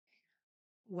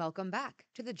Welcome back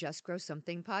to the Just Grow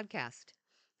Something podcast.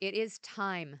 It is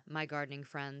time, my gardening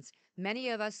friends. Many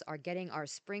of us are getting our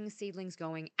spring seedlings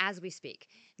going as we speak.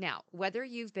 Now, whether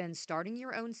you've been starting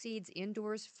your own seeds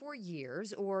indoors for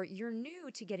years or you're new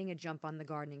to getting a jump on the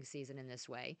gardening season in this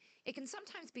way, it can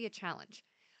sometimes be a challenge.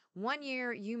 One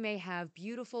year, you may have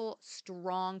beautiful,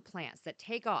 strong plants that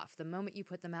take off the moment you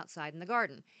put them outside in the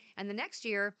garden. And the next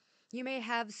year, you may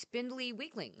have spindly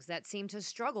weaklings that seem to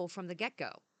struggle from the get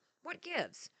go. What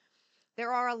gives?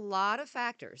 There are a lot of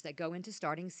factors that go into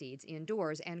starting seeds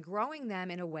indoors and growing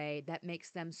them in a way that makes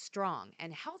them strong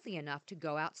and healthy enough to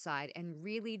go outside and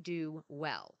really do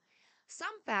well.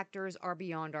 Some factors are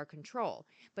beyond our control,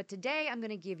 but today I'm going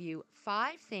to give you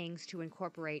 5 things to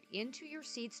incorporate into your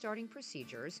seed starting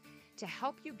procedures to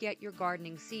help you get your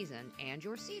gardening season and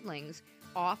your seedlings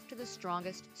off to the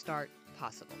strongest start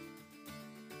possible.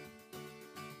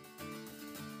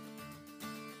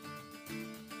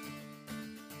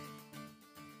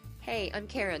 Hey, I'm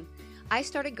Karen. I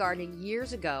started gardening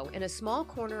years ago in a small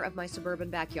corner of my suburban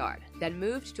backyard, then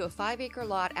moved to a 5-acre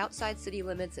lot outside city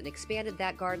limits and expanded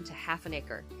that garden to half an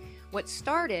acre. What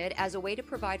started as a way to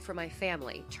provide for my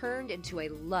family turned into a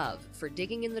love for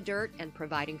digging in the dirt and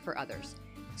providing for others.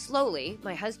 Slowly,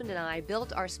 my husband and I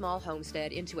built our small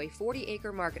homestead into a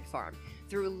 40-acre market farm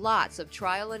through lots of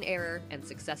trial and error and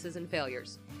successes and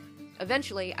failures.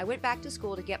 Eventually, I went back to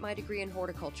school to get my degree in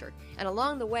horticulture, and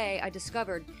along the way, I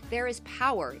discovered there is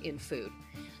power in food.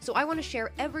 So I want to share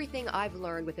everything I've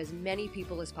learned with as many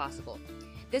people as possible.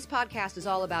 This podcast is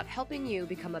all about helping you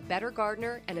become a better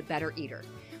gardener and a better eater.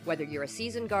 Whether you're a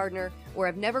seasoned gardener or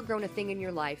have never grown a thing in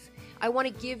your life, I want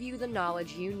to give you the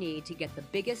knowledge you need to get the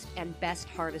biggest and best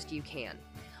harvest you can.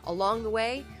 Along the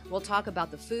way, we'll talk about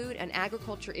the food and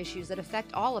agriculture issues that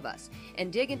affect all of us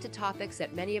and dig into topics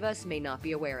that many of us may not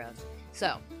be aware of.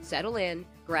 So, settle in,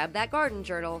 grab that garden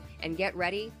journal, and get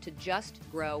ready to just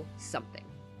grow something.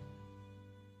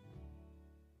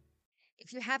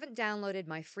 If you haven't downloaded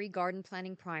my free garden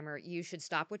planning primer, you should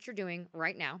stop what you're doing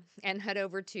right now and head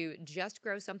over to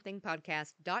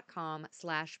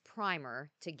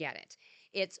justgrowsomethingpodcast.com/primer to get it.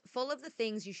 It's full of the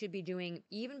things you should be doing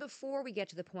even before we get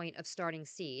to the point of starting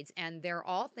seeds, and they're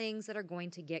all things that are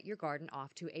going to get your garden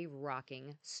off to a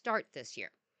rocking start this year.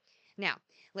 Now,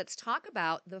 let's talk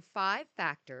about the 5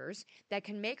 factors that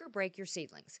can make or break your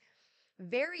seedlings.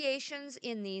 Variations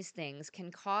in these things can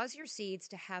cause your seeds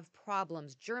to have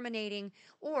problems germinating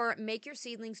or make your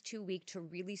seedlings too weak to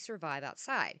really survive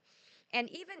outside. And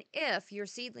even if your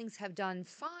seedlings have done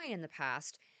fine in the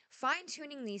past,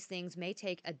 fine-tuning these things may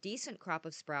take a decent crop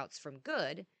of sprouts from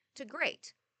good to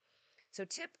great. So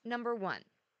tip number 1,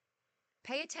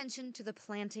 pay attention to the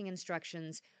planting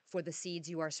instructions for the seeds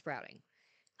you are sprouting.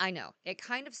 I know, it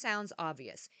kind of sounds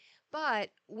obvious,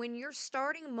 but when you're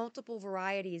starting multiple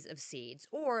varieties of seeds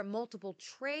or multiple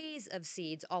trays of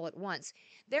seeds all at once,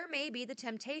 there may be the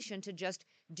temptation to just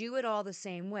do it all the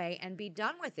same way and be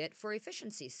done with it for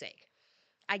efficiency's sake.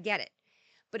 I get it.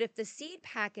 But if the seed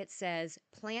packet says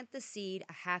plant the seed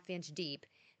a ½ inch deep,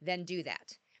 then do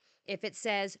that. If it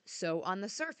says sow on the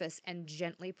surface and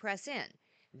gently press in,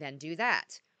 then do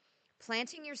that.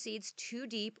 Planting your seeds too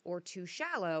deep or too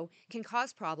shallow can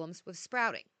cause problems with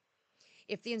sprouting.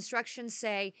 If the instructions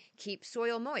say keep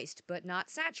soil moist but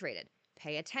not saturated,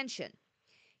 pay attention.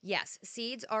 Yes,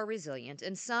 seeds are resilient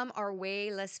and some are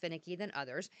way less finicky than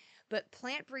others, but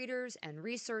plant breeders and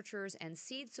researchers and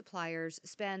seed suppliers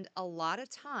spend a lot of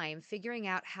time figuring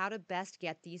out how to best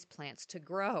get these plants to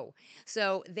grow.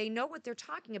 So they know what they're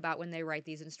talking about when they write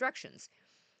these instructions.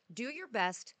 Do your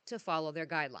best to follow their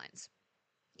guidelines.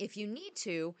 If you need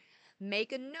to,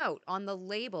 make a note on the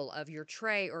label of your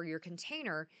tray or your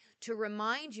container to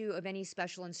remind you of any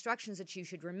special instructions that you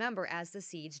should remember as the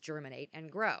seeds germinate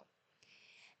and grow.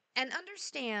 And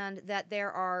understand that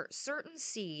there are certain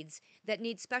seeds that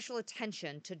need special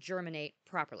attention to germinate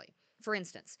properly. For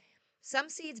instance, some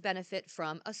seeds benefit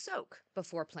from a soak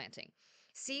before planting.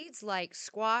 Seeds like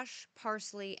squash,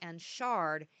 parsley, and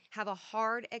chard have a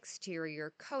hard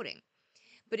exterior coating.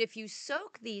 But if you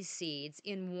soak these seeds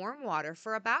in warm water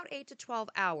for about 8 to 12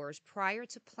 hours prior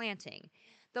to planting,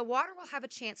 the water will have a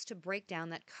chance to break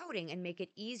down that coating and make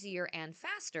it easier and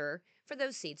faster for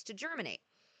those seeds to germinate.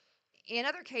 In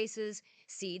other cases,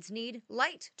 seeds need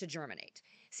light to germinate.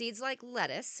 Seeds like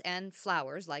lettuce and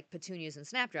flowers like petunias and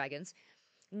snapdragons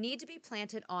need to be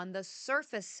planted on the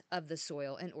surface of the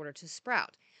soil in order to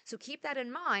sprout. So keep that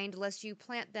in mind lest you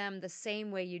plant them the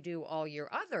same way you do all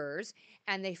your others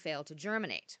and they fail to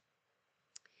germinate.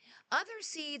 Other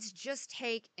seeds just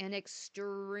take an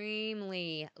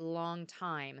extremely long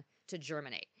time to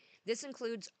germinate. This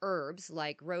includes herbs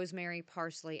like rosemary,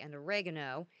 parsley, and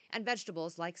oregano, and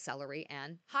vegetables like celery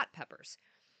and hot peppers.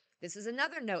 This is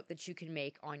another note that you can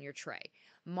make on your tray.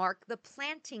 Mark the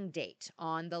planting date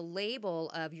on the label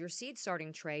of your seed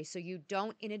starting tray so you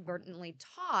don't inadvertently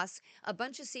toss a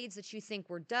bunch of seeds that you think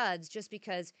were duds just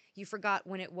because you forgot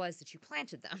when it was that you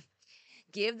planted them.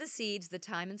 Give the seeds the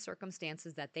time and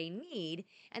circumstances that they need,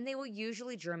 and they will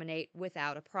usually germinate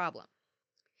without a problem.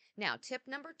 Now, tip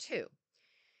number 2,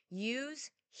 use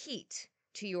heat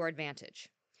to your advantage.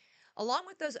 Along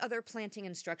with those other planting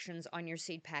instructions on your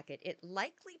seed packet, it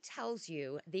likely tells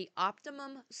you the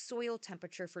optimum soil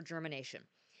temperature for germination.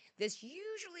 This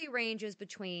usually ranges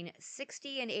between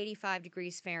 60 and 85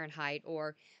 degrees Fahrenheit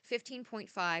or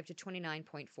 15.5 to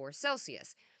 29.4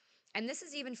 Celsius. And this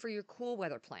is even for your cool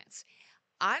weather plants.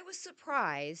 I was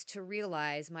surprised to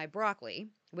realize my broccoli,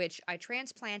 which I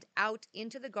transplant out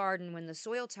into the garden when the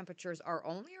soil temperatures are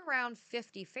only around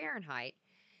 50 Fahrenheit,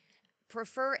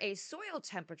 prefer a soil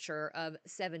temperature of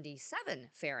 77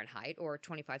 Fahrenheit or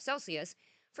 25 Celsius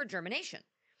for germination.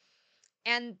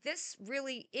 And this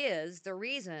really is the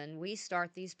reason we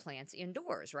start these plants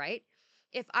indoors, right?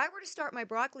 If I were to start my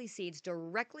broccoli seeds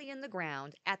directly in the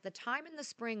ground at the time in the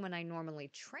spring when I normally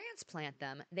transplant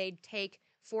them, they'd take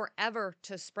forever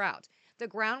to sprout. The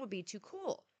ground would be too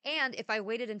cool. And if I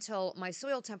waited until my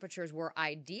soil temperatures were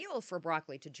ideal for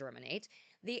broccoli to germinate,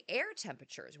 the air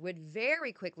temperatures would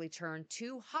very quickly turn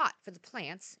too hot for the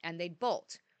plants and they'd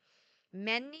bolt.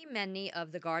 Many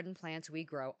of the garden plants we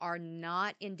grow are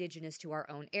not indigenous to our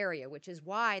own area, which is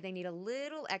why they need a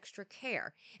little extra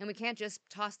care. And we can't just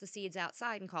toss the seeds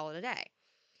outside and call it a day.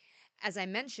 As I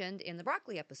mentioned in the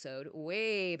broccoli episode,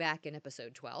 way back in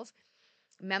episode 12,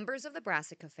 members of the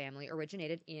Brassica family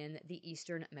originated in the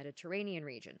eastern Mediterranean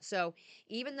region. So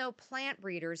even though plant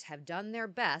breeders have done their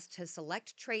best to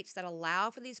select traits that allow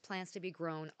for these plants to be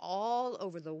grown all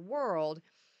over the world,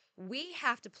 we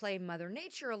have to play Mother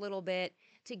Nature a little bit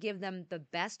to give them the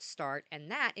best start, and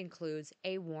that includes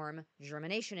a warm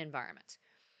germination environment.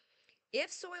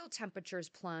 If soil temperatures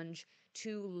plunge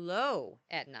too low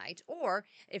at night, or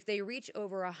if they reach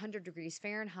over 100 degrees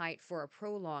Fahrenheit for a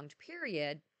prolonged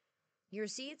period, your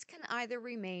seeds can either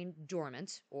remain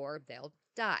dormant or they'll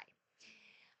die.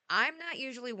 I'm not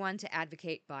usually one to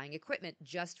advocate buying equipment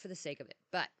just for the sake of it,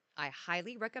 but I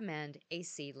highly recommend a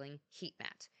seedling heat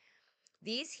mat.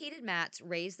 These heated mats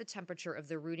raise the temperature of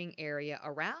the rooting area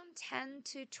around 10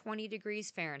 to 20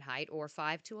 degrees Fahrenheit or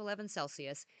 5 to 11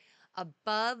 Celsius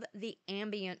above the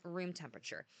ambient room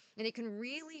temperature. And it can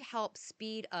really help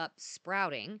speed up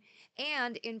sprouting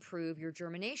and improve your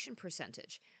germination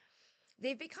percentage.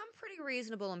 They've become pretty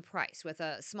reasonable in price with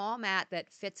a small mat that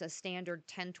fits a standard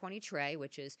 10-20 tray,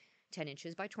 which is 10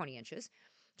 inches by 20 inches,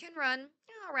 can run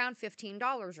around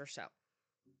 $15 or so.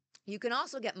 You can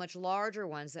also get much larger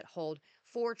ones that hold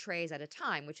 4 trays at a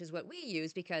time, which is what we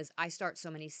use because I start so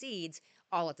many seeds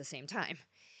all at the same time.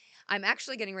 I'm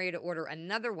actually getting ready to order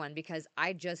another one because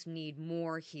I just need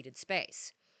more heated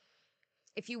space.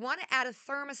 If you want to add a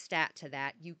thermostat to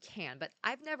that, you can, but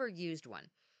I've never used one.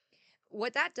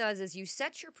 What that does is you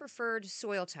set your preferred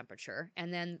soil temperature,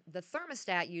 and then the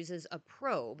thermostat uses a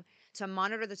probe to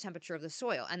monitor the temperature of the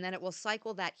soil, and then it will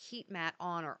cycle that heat mat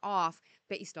on or off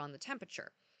based on the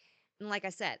temperature. And like I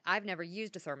said, I've never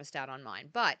used a thermostat on mine,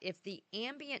 but if the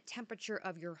ambient temperature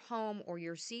of your home or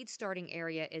your seed starting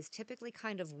area is typically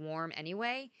kind of warm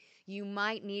anyway, you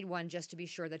might need one just to be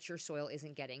sure that your soil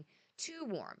isn't getting too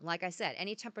warm. Like I said,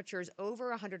 any temperatures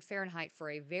over 100 Fahrenheit for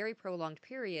a very prolonged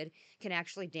period can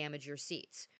actually damage your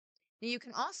seeds. Now, you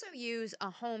can also use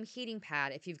a home heating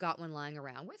pad if you've got one lying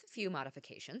around with a few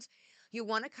modifications. You'll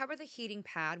want to cover the heating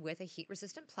pad with a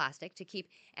heat-resistant plastic to keep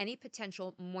any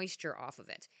potential moisture off of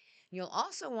it. You'll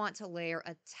also want to layer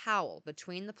a towel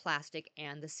between the plastic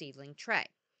and the seedling tray.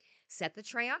 Set the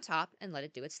tray on top and let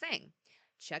it do its thing.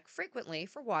 Check frequently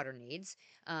for water needs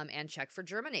and check for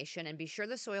germination and be sure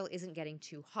the soil isn't getting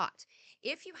too hot.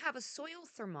 If you have a soil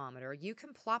thermometer, you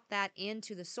can plop that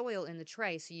into the soil in the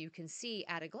tray so you can see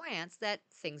at a glance that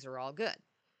things are all good.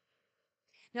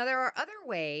 Now, there are other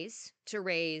ways to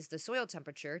raise the soil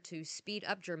temperature to speed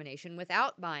up germination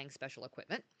without buying special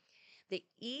equipment. The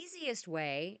easiest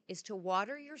way is to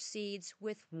water your seeds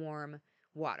with warm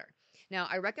water. Now,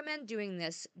 I recommend doing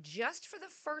this just for the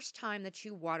first time that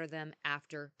you water them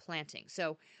after planting.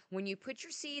 So when you put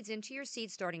your seeds into your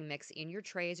seed starting mix in your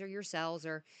trays or your cells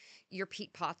or your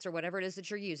peat pots or whatever it is that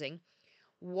you're using,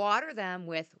 water them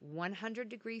with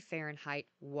 100-degree Fahrenheit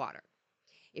water.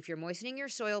 If you're moistening your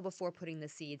soil before putting the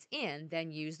seeds in,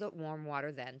 then use the warm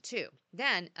water then too.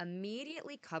 Then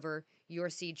immediately cover your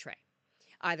seed tray.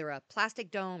 either a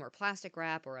plastic dome or plastic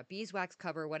wrap or a beeswax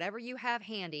cover, whatever you have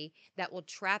handy that will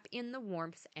trap in the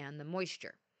warmth and the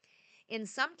moisture. In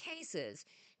some cases,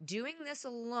 doing this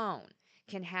alone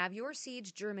can have your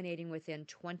seeds germinating within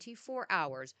 24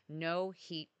 hours, no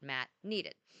heat mat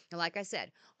needed. Now, like I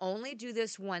said, only do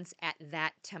this once at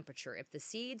that temperature. If the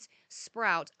seeds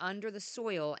sprout under the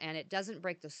soil and it doesn't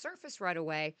break the surface right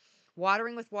away,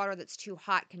 watering with water that's too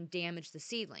hot can damage the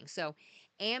seedling. So,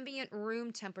 ambient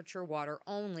room temperature water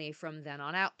only from then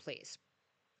on out, please.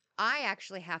 I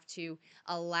actually have to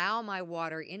allow my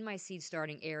water in my seed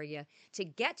starting area to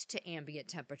get to ambient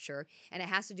temperature, and it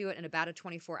has to do it in about a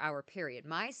 24-hour period.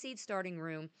 My seed starting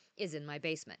room is in my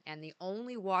basement, and the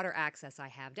only water access I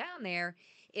have down there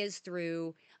is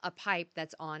through a pipe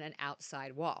that's on an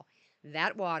outside wall.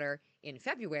 That water in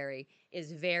February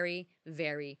is very,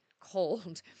 very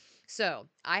cold. So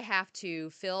I have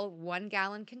to fill 1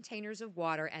 gallon containers of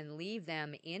water and leave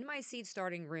them in my seed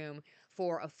starting room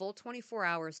for a full 24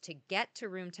 hours to get to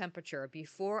room temperature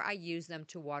before I use them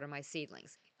to water my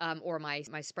seedlings or my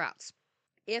sprouts.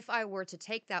 If I were to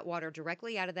take that water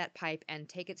directly out of that pipe and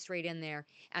take it straight in there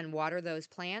and water those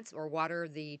plants or water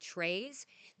the trays,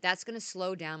 that's going to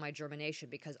slow down my germination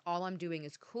because all I'm doing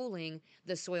is cooling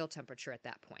the soil temperature at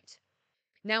that point.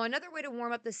 Now, another way to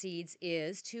warm up the seeds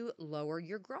is to lower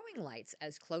your growing lights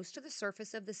as close to the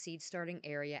surface of the seed starting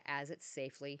area as it's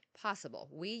safely possible.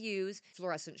 We use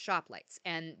fluorescent shop lights,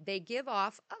 and they give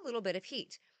off a little bit of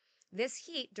heat. This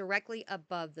heat directly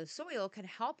above the soil can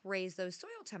help raise those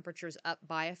soil temperatures up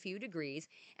by a few degrees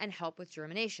and help with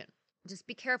germination. Just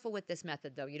be careful with this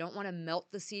method, though. You don't want to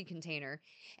melt the seed container,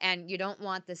 and you don't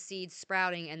want the seed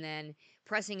sprouting and then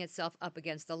pressing itself up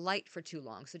against the light for too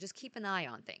long. So just keep an eye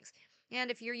on things. And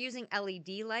if you're using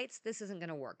LED lights, this isn't going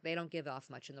to work. They don't give off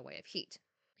much in the way of heat.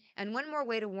 And one more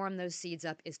way to warm those seeds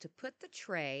up is to put the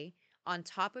tray on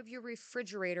top of your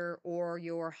refrigerator or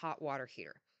your hot water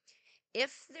heater.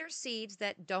 If there's seeds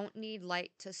that don't need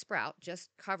light to sprout, just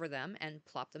cover them and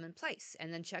plop them in place,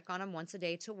 and then check on them once a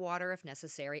day to water if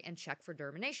necessary and check for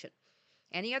germination.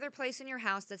 Any other place in your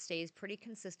house that stays pretty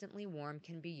consistently warm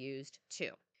can be used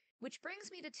too. Which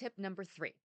brings me to tip number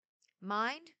 3.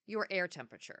 Mind your air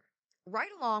temperature.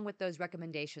 Right along with those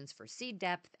recommendations for seed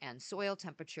depth and soil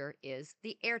temperature is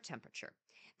the air temperature.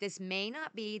 This may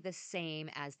not be the same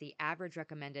as the average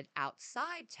recommended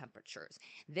outside temperatures.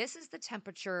 This is the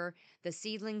temperature the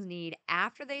seedlings need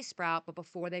after they sprout but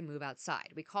before they move outside.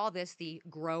 We call this the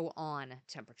grow on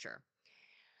temperature.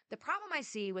 The problem I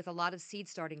see with a lot of seed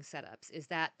starting setups is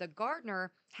that the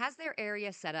gardener has their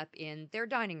area set up in their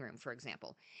dining room, for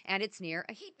example, and it's near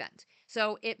a heat vent.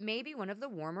 So it may be one of the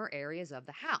warmer areas of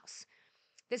the house.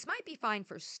 This might be fine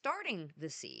for starting the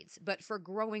seeds, but for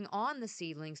growing on the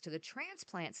seedlings to the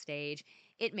transplant stage,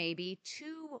 it may be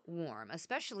too warm,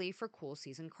 especially for cool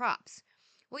season crops.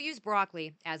 We'll use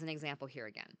broccoli as an example here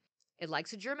again. It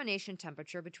likes a germination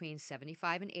temperature between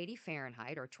 75 and 80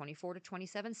 Fahrenheit or 24 to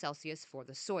 27 Celsius for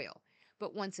the soil.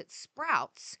 But once it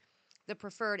sprouts, the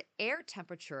preferred air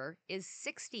temperature is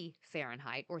 60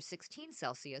 Fahrenheit or 16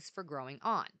 Celsius for growing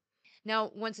on.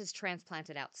 Now, once it's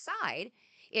transplanted outside,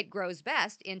 it grows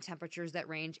best in temperatures that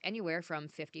range anywhere from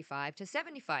 55 to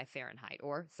 75 Fahrenheit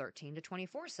or 13 to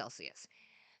 24 Celsius.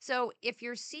 So if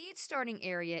your seed starting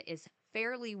area is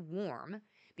fairly warm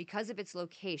because of its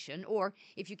location, or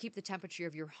if you keep the temperature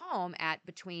of your home at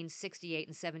between 68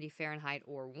 and 70 Fahrenheit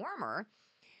or warmer,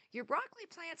 your broccoli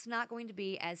plant's not going to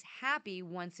be as happy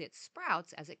once it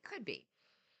sprouts as it could be.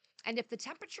 And if the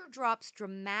temperature drops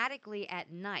dramatically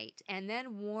at night and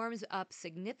then warms up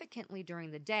significantly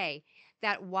during the day,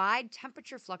 that wide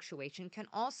temperature fluctuation can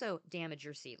also damage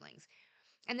your seedlings.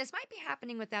 And this might be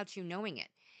happening without you knowing it.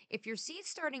 If your seed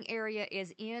starting area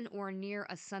is in or near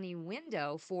a sunny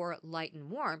window for light and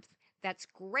warmth, that's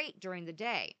great during the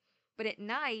day. But at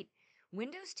night,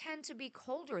 windows tend to be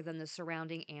colder than the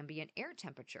surrounding ambient air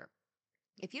temperature.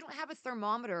 If you don't have a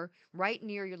thermometer right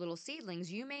near your little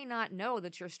seedlings, you may not know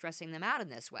that you're stressing them out in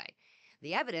this way.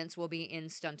 The evidence will be in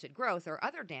stunted growth or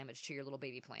other damage to your little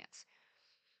baby plants.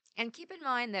 And keep in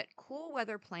mind that cool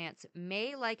weather plants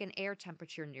may like an air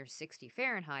temperature near 60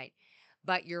 Fahrenheit,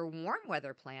 but your warm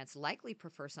weather plants likely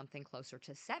prefer something closer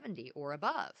to 70 or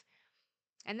above.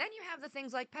 And then you have the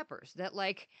things like peppers that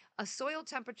like a soil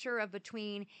temperature of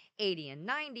between 80 and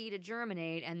 90 to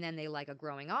germinate, and then they like a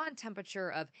growing on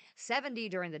temperature of 70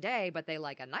 during the day, but they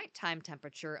like a nighttime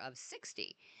temperature of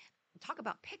 60. Talk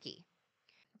about picky.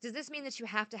 Does this mean that you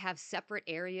have to have separate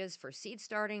areas for seed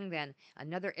starting, then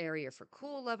another area for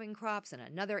cool loving crops and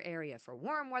another area for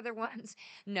warm weather ones?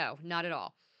 No, not at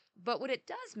all. But what it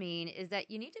does mean is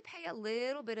that you need to pay a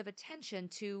little bit of attention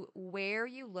to where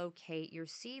you locate your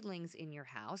seedlings in your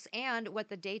house and what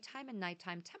the daytime and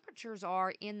nighttime temperatures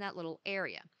are in that little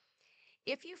area.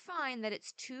 If you find that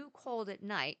it's too cold at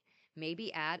night,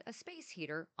 maybe add a space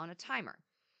heater on a timer.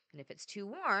 And if it's too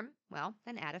warm, well,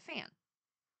 then add a fan.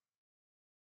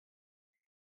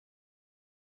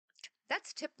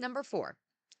 That's tip number 4,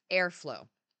 airflow.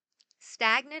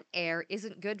 Stagnant air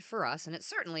isn't good for us, and it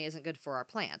certainly isn't good for our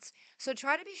plants. So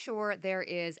try to be sure there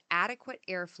is adequate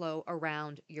airflow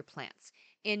around your plants.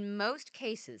 In most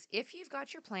cases, if you've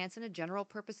got your plants in a general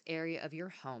purpose area of your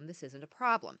home, this isn't a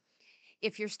problem.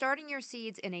 If you're starting your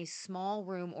seeds in a small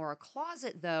room or a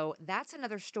closet, though, that's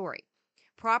another story.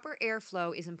 Proper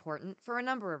airflow is important for a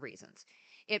number of reasons.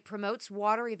 It promotes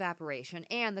water evaporation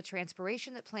and the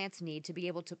transpiration that plants need to be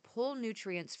able to pull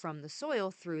nutrients from the soil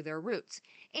through their roots.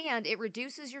 And it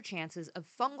reduces your chances of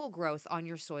fungal growth on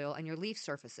your soil and your leaf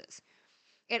surfaces.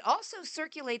 It also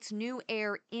circulates new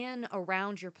air in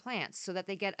around your plants so that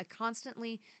they get a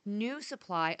constantly new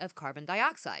supply of carbon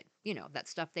dioxide, that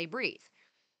stuff they breathe.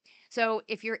 So,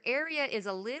 if your area is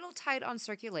a little tight on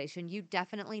circulation, you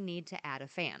definitely need to add a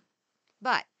fan.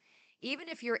 But even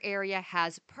if your area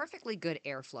has perfectly good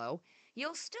airflow,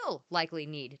 you'll still likely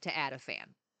need to add a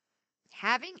fan.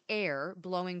 Having air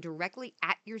blowing directly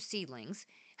at your seedlings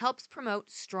helps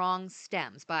promote strong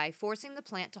stems by forcing the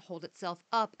plant to hold itself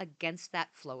up against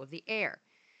that flow of the air.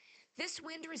 This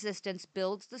wind resistance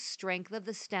builds the strength of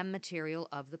the stem material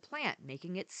of the plant,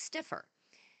 making it stiffer.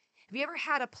 Have you ever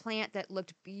had a plant that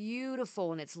looked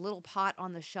beautiful in its little pot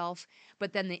on the shelf,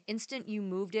 but then the instant you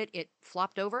moved it, it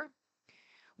flopped over?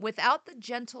 Without the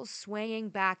gentle swaying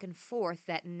back and forth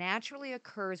that naturally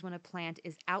occurs when a plant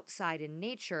is outside in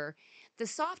nature, the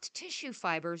soft tissue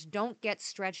fibers don't get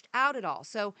stretched out at all.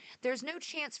 So there's no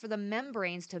chance for the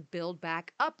membranes to build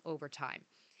back up over time.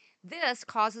 This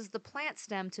causes the plant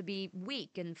stem to be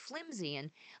weak and flimsy and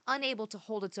unable to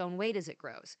hold its own weight as it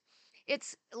grows.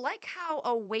 It's like how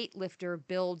a weightlifter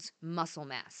builds muscle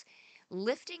mass.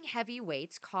 Lifting heavy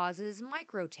weights causes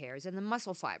micro tears in the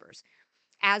muscle fibers.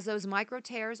 As those micro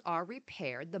tears are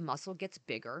repaired, the muscle gets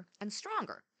bigger and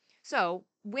stronger. So,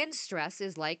 wind stress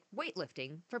is like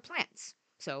weightlifting for plants.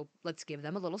 So, let's give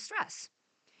them a little stress.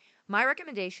 My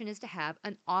recommendation is to have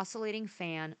an oscillating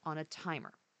fan on a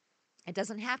timer. It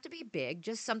doesn't have to be big,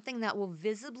 just something that will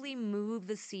visibly move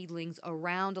the seedlings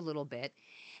around a little bit.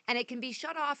 And it can be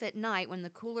shut off at night when the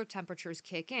cooler temperatures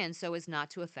kick in so as not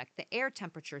to affect the air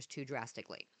temperatures too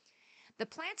drastically. The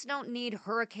plants don't need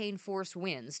hurricane force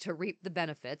winds to reap the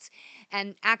benefits.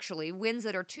 And actually, winds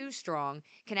that are too strong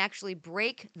can actually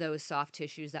break those soft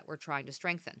tissues that we're trying to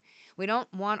strengthen. We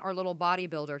don't want our little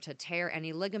bodybuilder to tear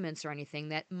any ligaments or anything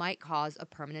that might cause a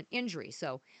permanent injury.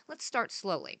 So let's start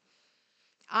slowly.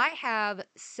 I have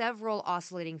several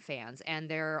oscillating fans, and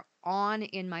they're on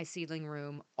in my seedling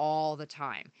room all the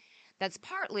time. That's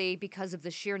partly because of the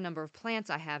sheer number of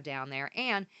plants I have down there,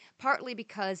 and partly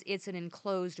because it's an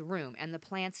enclosed room and the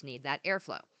plants need that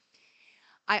airflow.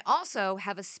 I also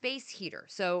have a space heater,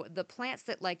 so the plants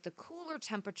that like the cooler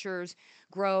temperatures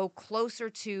grow closer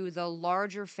to the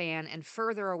larger fan and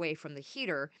further away from the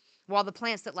heater, while the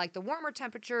plants that like the warmer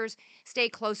temperatures stay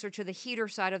closer to the heater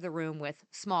side of the room with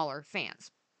smaller fans.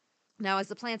 Now, as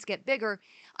the plants get bigger,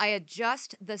 I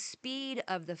adjust the speed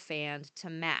of the fan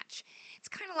to match. It's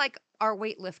kind of like our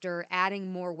weightlifter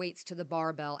adding more weights to the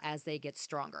barbell as they get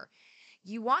stronger.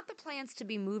 You want the plants to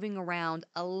be moving around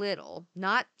a little,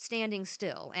 not standing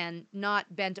still, and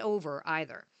not bent over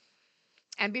either.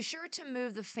 And be sure to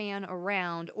move the fan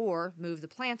around or move the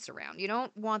plants around. You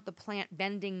don't want the plant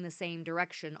bending the same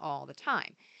direction all the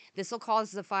time. This will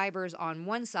cause the fibers on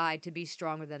one side to be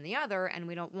stronger than the other, and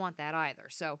we don't want that either.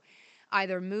 So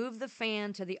either move the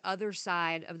fan to the other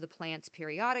side of the plants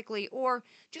periodically or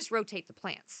just rotate the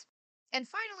plants. And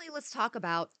finally, let's talk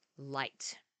about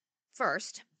light.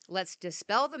 First, let's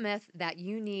dispel the myth that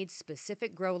you need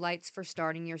specific grow lights for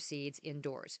starting your seeds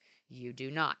indoors. You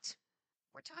do not.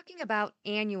 We're talking about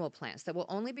annual plants that will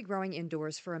only be growing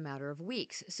indoors for a matter of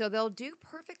weeks, so they'll do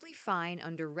perfectly fine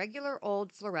under regular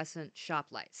old fluorescent shop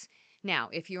lights. Now,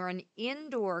 if you're an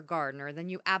indoor gardener, then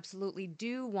you absolutely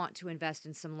do want to invest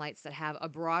in some lights that have a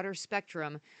broader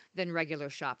spectrum than regular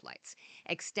shop lights.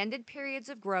 Extended periods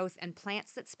of growth and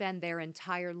plants that spend their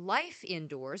entire life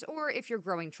indoors, or if you're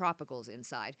growing tropicals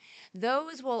inside,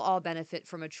 those will all benefit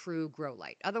from a true grow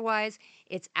light. Otherwise,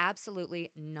 it's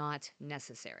absolutely not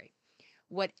necessary.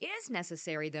 What is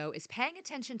necessary, though, is paying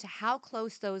attention to how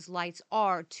close those lights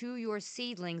are to your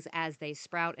seedlings as they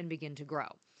sprout and begin to grow.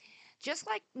 Just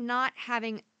like not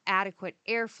having adequate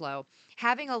airflow,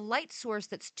 having a light source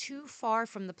that's too far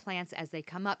from the plants as they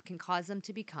come up can cause them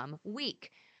to become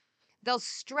weak. They'll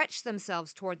stretch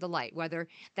themselves toward the light, whether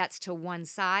that's to one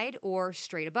side or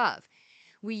straight above.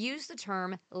 We use the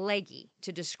term leggy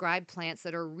to describe plants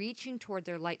that are reaching toward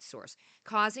their light source,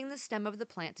 causing the stem of the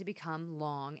plant to become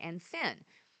long and thin.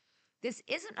 This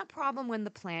isn't a problem when the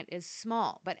plant is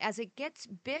small, but as it gets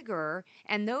bigger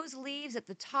and those leaves at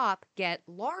the top get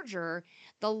larger,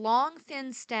 the long,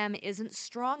 thin stem isn't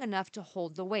strong enough to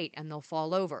hold the weight and they'll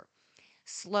fall over.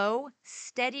 Slow,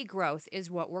 steady growth is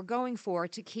what we're going for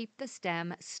to keep the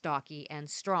stem stocky and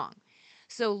strong.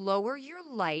 So lower your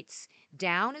lights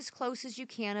down as close as you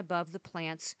can above the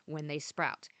plants when they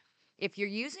sprout. If you're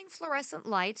using fluorescent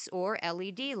lights or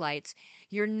LED lights,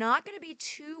 you're not going to be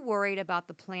too worried about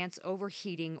the plants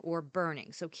overheating or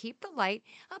burning. So keep the light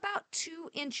about 2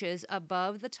 inches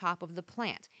above the top of the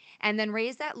plant and then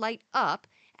raise that light up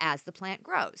as the plant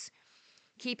grows.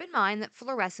 Keep in mind that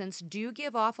fluorescents do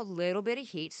give off a little bit of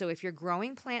heat, so if you're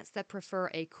growing plants that prefer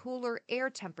a cooler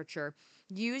air temperature,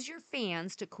 use your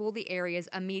fans to cool the areas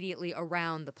immediately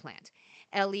around the plant.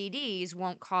 LEDs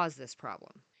won't cause this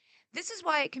problem. This is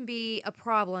why it can be a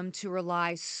problem to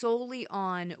rely solely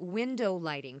on window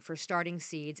lighting for starting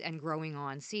seeds and growing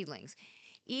on seedlings.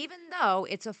 Even though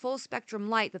it's a full spectrum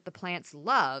light that the plants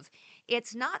love,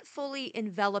 it's not fully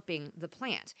enveloping the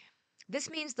plant. This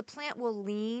means the plant will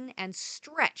lean and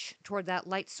stretch toward that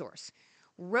light source.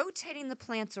 Rotating the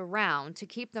plants around to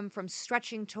keep them from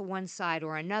stretching to one side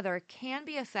or another can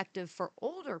be effective for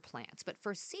older plants, but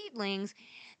for seedlings,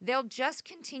 they'll just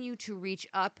continue to reach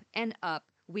up and up,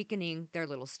 weakening their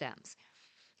little stems.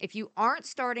 If you aren't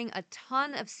starting a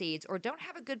ton of seeds or don't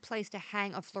have a good place to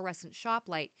hang a fluorescent shop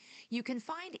light, you can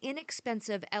find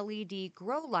inexpensive LED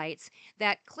grow lights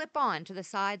that clip on to the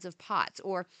sides of pots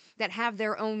or that have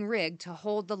their own rig to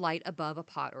hold the light above a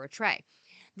pot or a tray.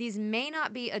 These may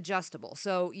not be adjustable,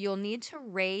 so you'll need to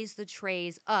raise the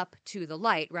trays up to the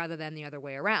light rather than the other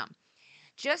way around.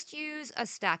 Just use a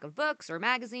stack of books or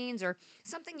magazines or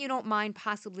something you don't mind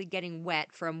possibly getting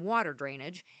wet from water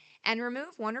drainage, and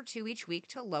remove 1 or 2 each week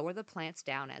to lower the plants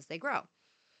down as they grow.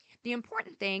 The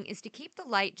important thing is to keep the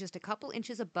light just a couple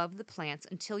inches above the plants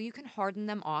until you can harden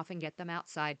them off and get them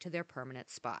outside to their permanent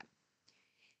spot.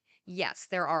 Yes,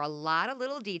 there are a lot of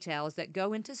little details that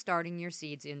go into starting your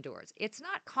seeds indoors. It's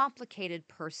not complicated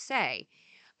per se,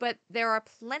 but there are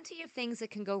plenty of things that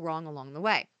can go wrong along the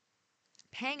way.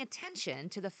 Paying attention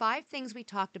to the 5 things we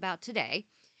talked about today,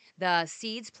 the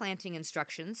seeds planting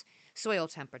instructions, soil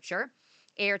temperature,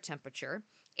 air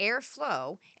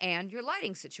flow, and your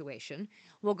lighting situation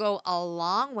will go a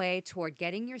long way toward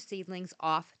getting your seedlings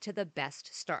off to the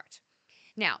best start.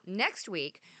 Now, next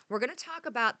week, we're going to talk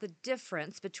about the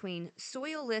difference between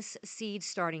soilless seed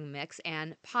starting mix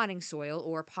and potting soil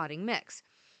or potting mix.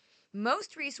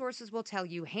 Most resources will tell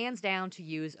you hands down to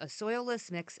use a soilless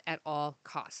mix at all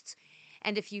costs.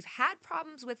 And if you've had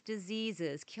problems with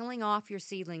diseases killing off your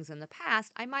seedlings in the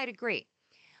past, I might agree.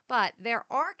 But there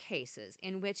are cases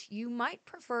in which you might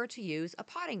prefer to use a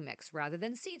potting mix rather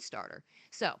than seed starter.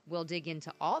 So we'll dig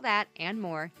into all that and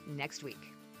more next week.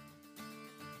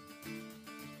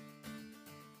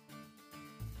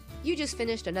 You just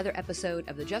finished another episode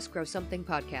of the Just Grow Something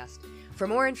podcast. For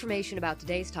more information about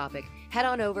today's topic, head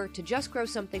on over to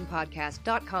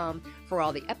justgrowsomethingpodcast.com for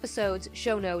all the episodes,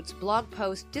 show notes, blog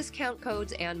posts, discount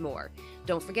codes, and more.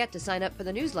 Don't forget to sign up for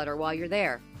the newsletter while you're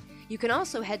there. You can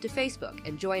also head to Facebook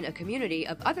and join a community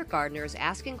of other gardeners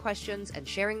asking questions and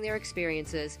sharing their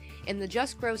experiences in the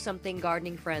Just Grow Something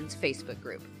Gardening Friends Facebook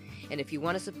group. And if you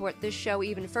want to support this show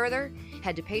even further,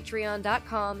 head to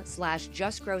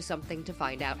patreon.com/justgrowsomething to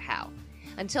find out how.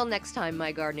 Until next time,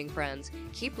 my gardening friends,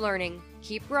 keep learning,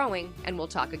 keep growing, and we'll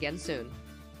talk again soon.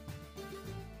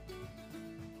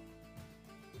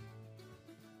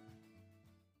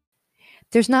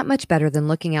 There's not much better than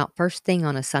looking out first thing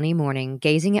on a sunny morning,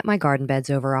 gazing at my garden beds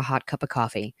over a hot cup of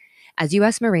coffee. As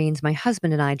U.S. Marines, my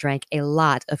husband and I drank a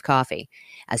lot of coffee.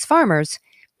 As farmers,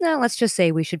 let's just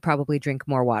say we should probably drink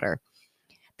more water.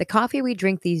 The coffee we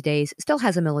drink these days still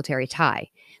has a military tie.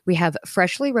 We have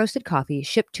freshly roasted coffee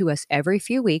shipped to us every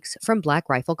few weeks from Black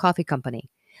Rifle Coffee Company.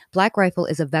 Black Rifle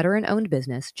is a veteran-owned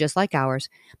business, just like ours,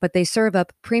 but they serve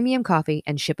up premium coffee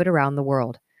and ship it around the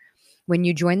world. When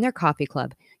you join their coffee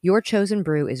club, your chosen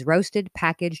brew is roasted,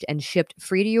 packaged, and shipped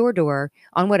free to your door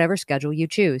on whatever schedule you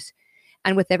choose.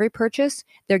 And with every purchase,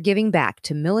 they're giving back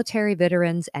to military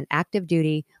veterans and active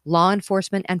duty, law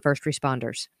enforcement, and first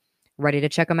responders. Ready to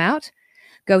check them out?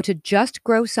 Go to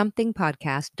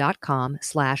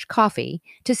justgrowsomethingpodcast.com/coffee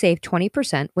to save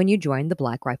 20% when you join the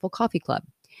Black Rifle Coffee Club.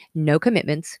 No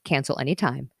commitments, cancel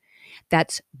anytime.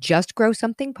 That's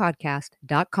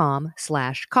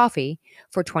justgrowsomethingpodcast.com/coffee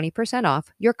for 20%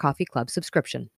 off your coffee club subscription.